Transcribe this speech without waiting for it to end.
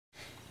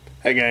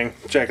Hey gang,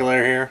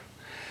 MacLeod here.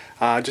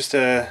 Just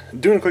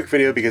doing a quick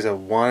video because I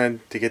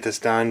wanted to get this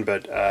done,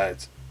 but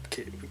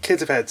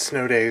kids have had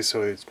snow days,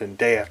 so it's been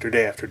day after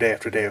day after day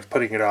after day of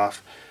putting it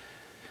off.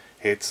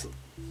 It's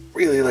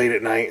really late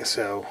at night,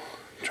 so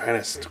I'm trying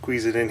to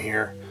squeeze it in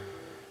here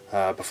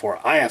before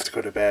I have to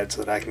go to bed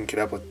so that I can get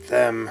up with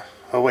them.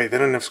 Oh wait, they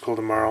don't have school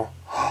tomorrow.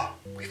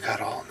 We've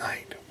got all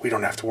night. We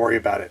don't have to worry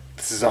about it.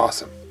 This is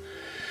awesome.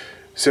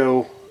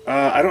 So,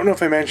 I don't know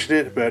if I mentioned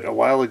it, but a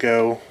while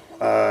ago,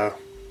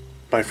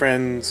 my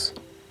friend's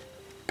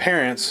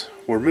parents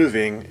were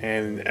moving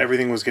and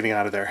everything was getting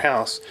out of their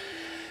house,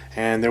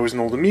 and there was an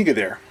old Amiga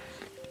there.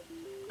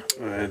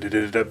 And it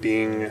ended up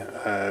being,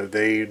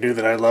 they knew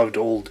that I loved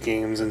old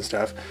games and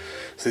stuff,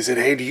 so they said,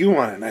 hey, do you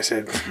want it? And I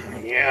said,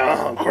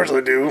 yeah, of course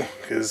I do,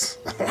 because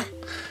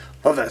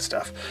love that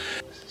stuff.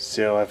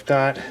 So I've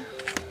got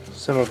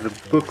some of the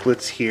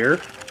booklets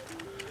here,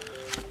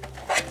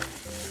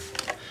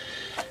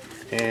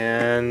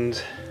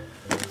 and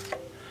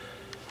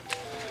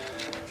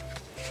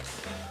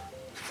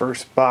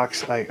first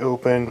box I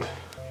opened,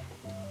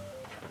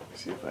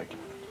 let's see if I can,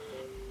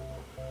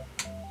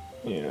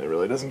 yeah, it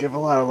really doesn't give a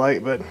lot of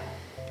light, but,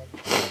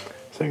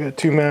 so I got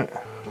two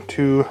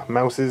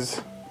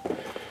mouses,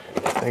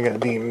 I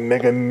got the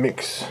Mega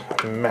Mix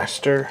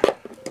Master,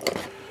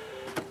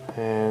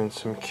 and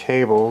some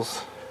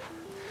cables.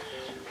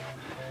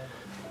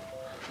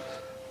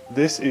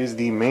 This is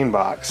the main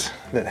box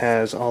that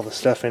has all the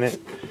stuff in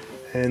it,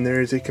 and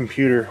there's a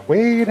computer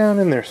way down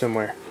in there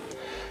somewhere.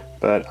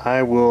 But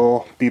I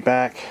will be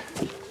back.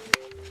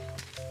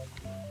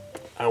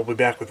 I'll be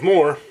back with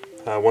more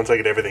once I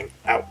get everything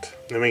out.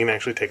 Then we can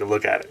actually take a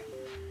look at it.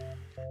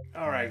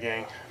 Alright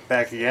gang,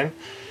 back again.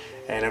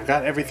 And I've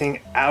got everything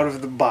out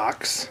of the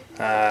box.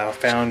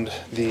 Found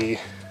the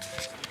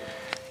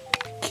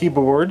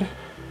keyboard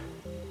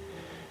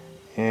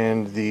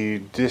and the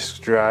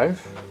disk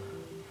drive.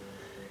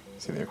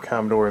 See, they have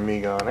Commodore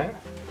Amiga on it.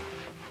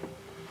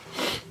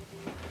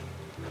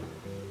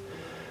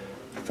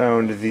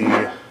 Found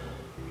the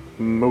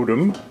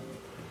modem,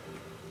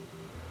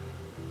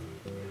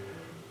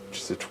 which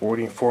is a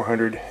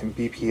 2400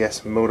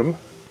 BPS modem.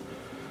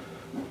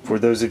 For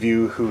those of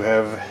you who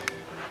have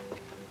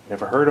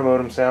never heard a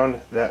modem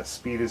sound, that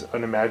speed is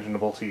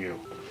unimaginable to you.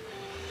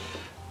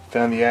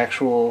 Found the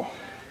actual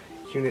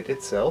unit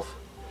itself,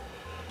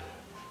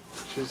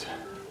 which is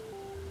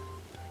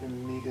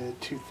Amiga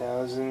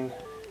 2000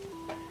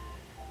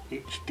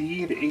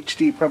 HD. The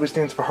HD probably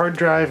stands for hard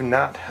drive,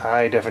 not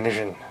high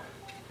definition.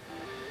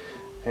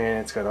 And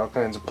it's got all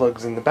kinds of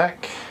plugs in the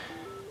back.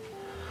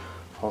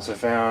 Also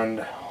found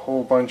a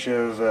whole bunch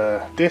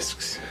of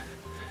discs,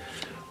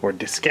 or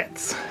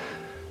diskettes.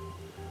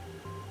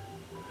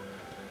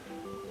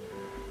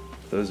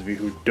 Those of you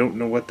who don't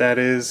know what that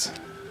is,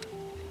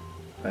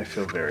 I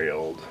feel very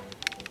old.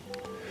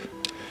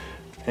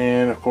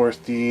 And of course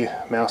the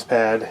mouse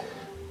pad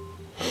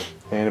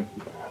and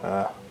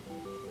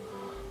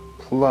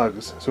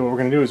plugs. So what we're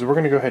going to do is we're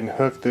going to go ahead and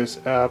hook this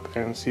up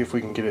and see if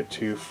we can get it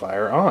to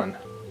fire on.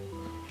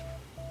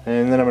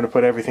 And then I'm going to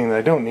put everything that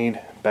I don't need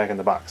back in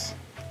the box.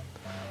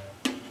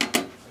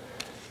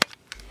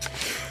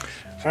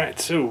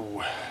 Alright,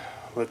 so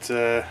let's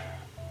see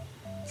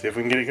if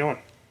we can get it going.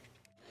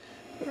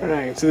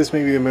 Alright, so this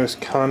may be the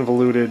most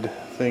convoluted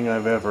thing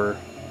I've ever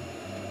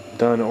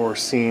done or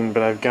seen,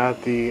 but I've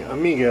got the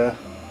Amiga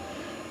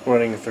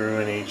running through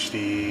an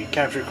HD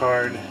capture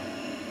card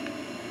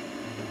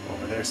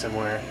over there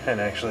somewhere, and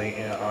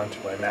actually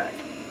onto my Mac.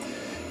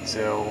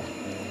 So,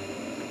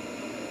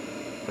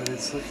 but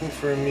it's looking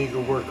for Amiga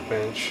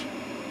Workbench.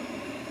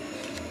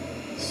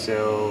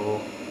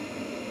 So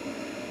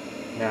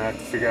now I have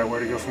to figure out where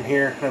to go from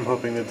here, and I'm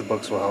hoping that the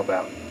books will help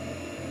out.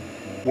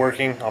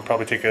 Working, I'll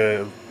probably take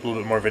a little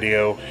bit more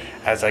video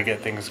as I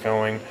get things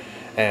going.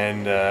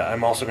 And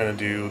I'm also going to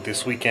do,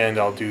 this weekend,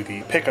 I'll do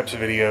the pickups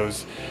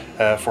videos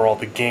for all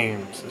the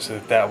games, so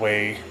that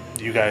way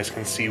you guys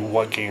can see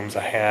what games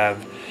I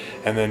have,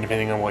 and then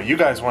depending on what you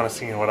guys want to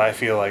see and what I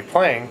feel like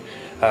playing,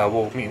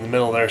 we'll meet in the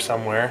middle there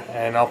somewhere,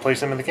 and I'll play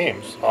some of the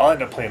games. I'll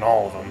end up playing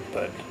all of them,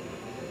 but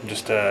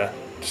just to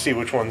see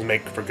which ones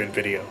make for good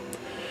video.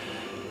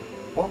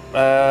 Well,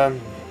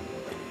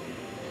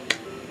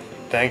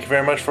 thank you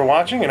very much for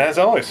watching, and as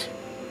always,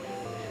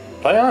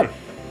 play on!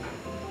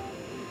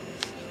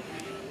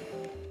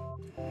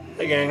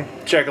 Hey gang,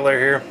 MacLeod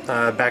here,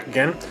 back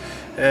again.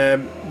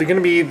 Going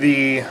to be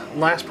the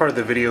last part of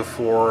the video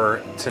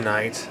for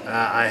tonight.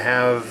 I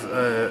have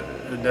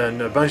done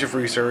a bunch of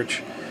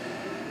research,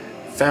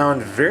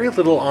 found very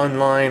little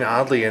online,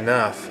 oddly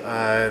enough.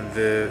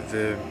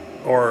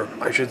 Or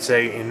I should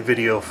say in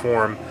video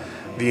form,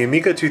 the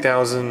Amiga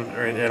 2000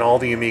 and all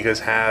the Amigas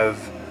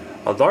have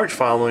a large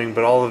following,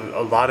 but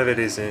a lot of it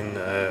is in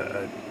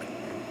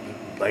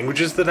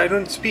languages that I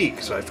don't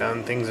speak. So I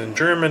found things in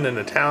German and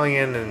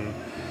Italian, and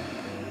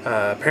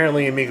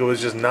apparently Amiga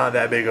was just not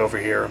that big over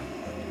here.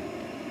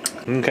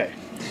 Okay,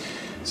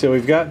 so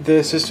we've got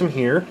the system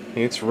here.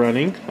 It's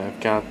running. I've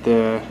got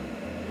the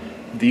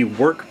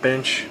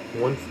Workbench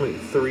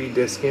 1.3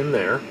 disc in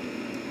there.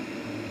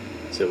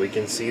 so we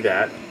can see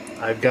that.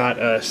 I've got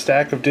a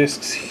stack of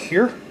discs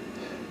here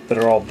that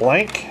are all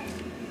blank.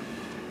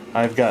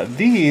 I've got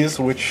these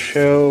which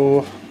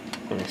show,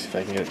 let me see if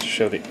I can get it to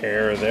show the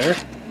error there.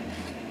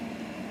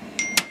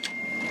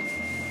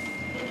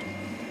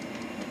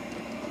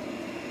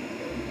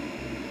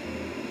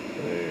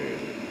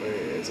 Where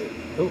is it?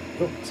 Oh,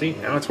 see,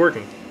 now it's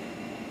working.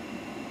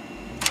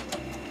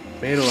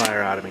 Made a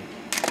liar out of me.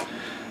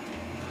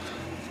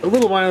 A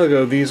little while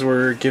ago, these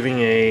were giving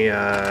a,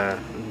 I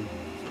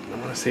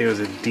want to say it was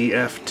a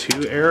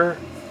DF2 error.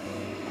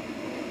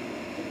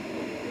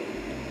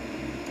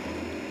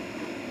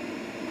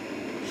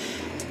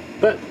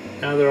 But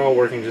now they're all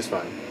working just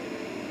fine.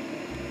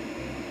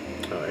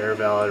 Oh, error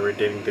valid,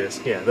 rotating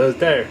disk. Yeah, those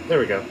there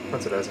we go.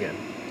 That's what I was getting.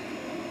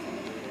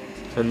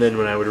 And then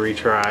when I would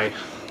retry,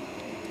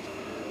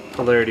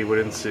 hilarity would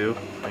ensue.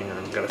 Hang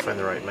on, gotta find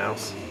the right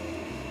mouse.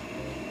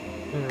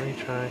 And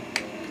retry.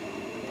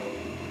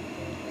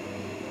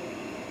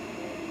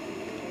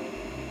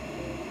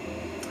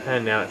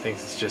 And now it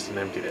thinks it's just an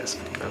empty disk.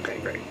 Okay,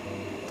 great.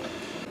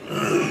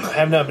 I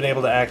have not been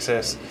able to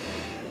access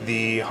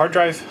the hard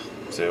drive,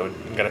 so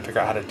I've got to figure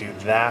out how to do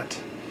that.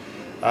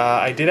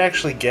 I did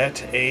actually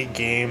get a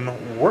game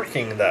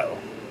working though.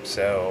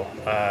 So,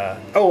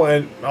 oh,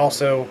 and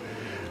also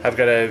I've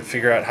got to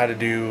figure out how to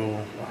do,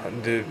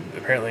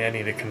 apparently I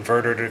need a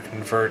converter to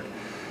convert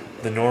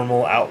the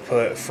normal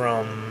output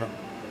from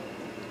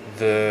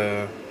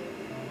the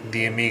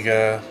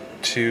Amiga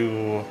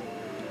to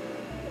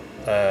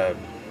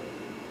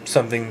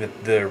something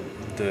that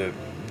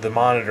the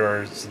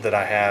monitors that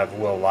I have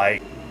will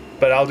like.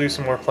 But I'll do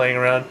some more playing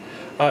around.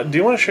 Do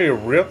you want to show you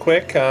real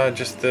quick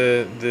just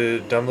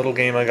the dumb little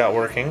game I got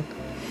working?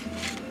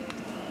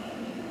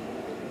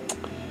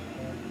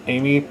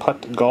 Amy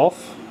Putt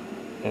Golf.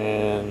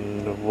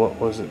 And what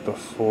was it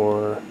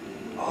before?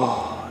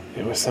 Oh,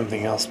 it was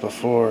something else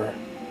before.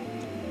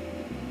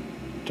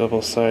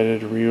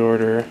 Double-sided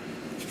reorder.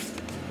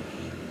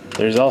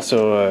 There's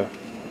also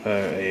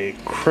a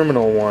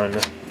criminal one.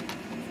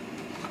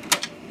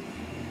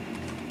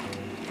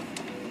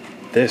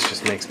 This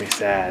just makes me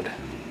sad.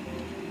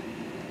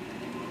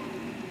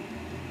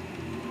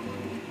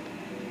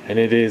 And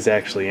it is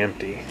actually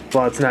empty.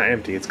 Well, it's not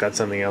empty, it's got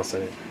something else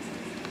in it.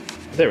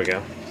 There we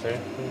go. So,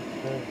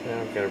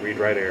 now I've got a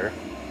read-write error.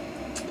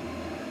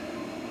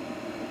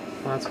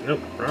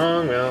 Nope,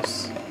 wrong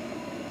mouse.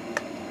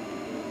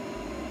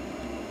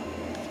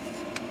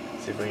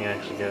 Let's see if we can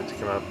actually get it to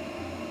come up.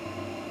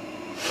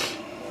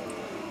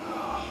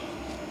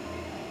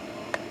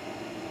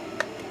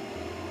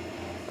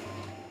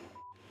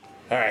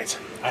 Alright,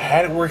 I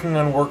had it working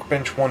on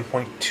Workbench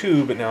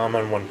 1.2, but now I'm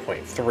on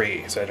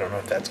 1.3, so I don't know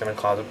if that's going to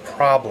cause a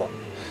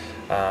problem.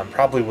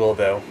 Probably will,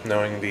 though,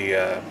 knowing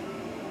the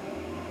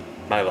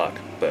my luck.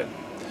 But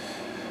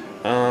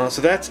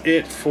so that's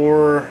it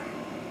for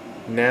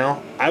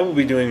now. I will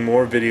be doing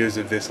more videos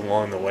of this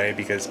along the way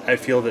because I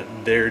feel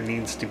that there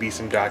needs to be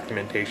some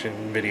documentation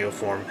in video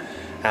form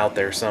out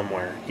there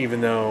somewhere.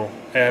 Even though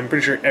I'm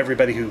pretty sure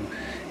everybody who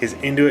is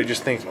into it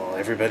just thinks, well,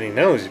 everybody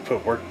knows you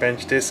put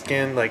Workbench disk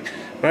in. Like,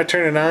 when I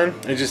turn it on,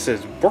 it just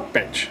says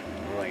Workbench.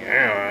 I'm like,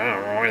 I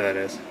don't know where that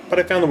is. But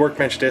I found the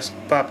Workbench disk,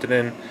 popped it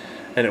in,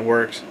 and it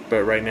worked.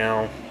 But right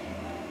now,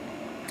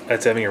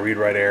 it's having a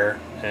read-write error.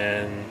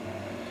 And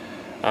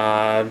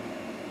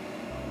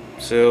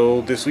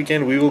so this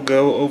weekend we will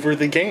go over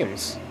the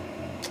games.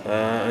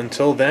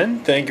 Until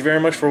then, thank you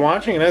very much for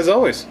watching, and as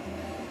always,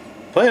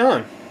 play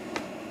on.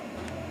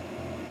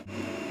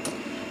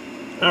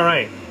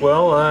 Alright,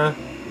 well,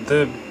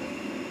 as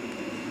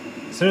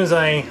soon as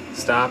I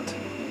stopped,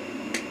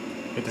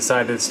 it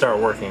decided to start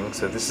working.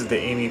 So this is the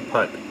Amy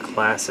Putt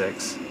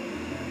Classics.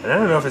 And I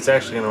don't know if it's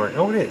actually going to work.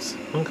 Oh, it is.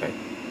 Okay.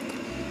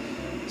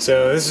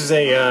 So this is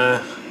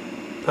a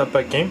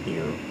putt-putt game.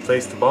 You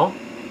place the ball,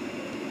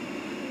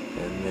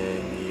 and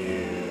then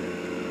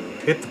you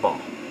hit the ball.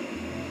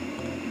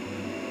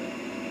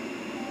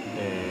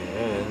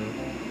 And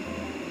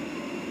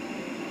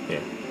yeah,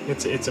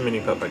 it's a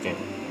mini putt-putt game.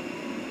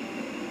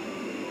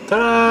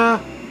 Ta-da!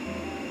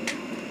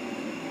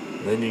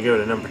 Then you go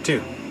to number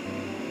 2.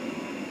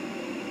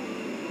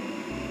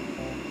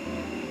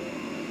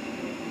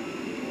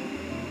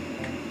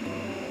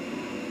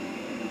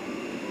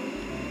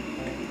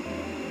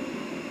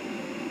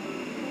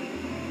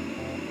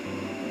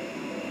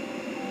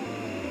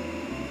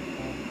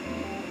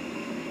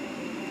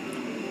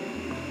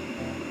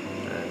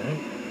 Alright.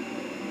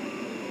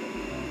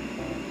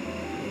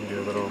 You can do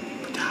a little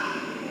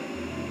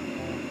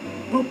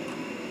boop.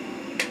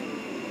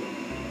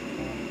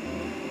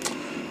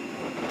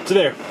 So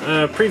there,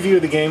 preview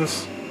of the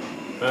games.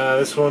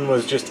 This one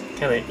was just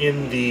kind of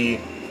in the...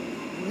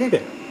 Hey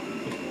there.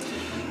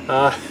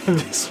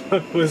 This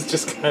one was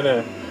just kind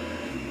of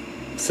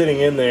sitting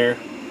in there.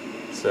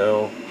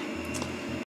 So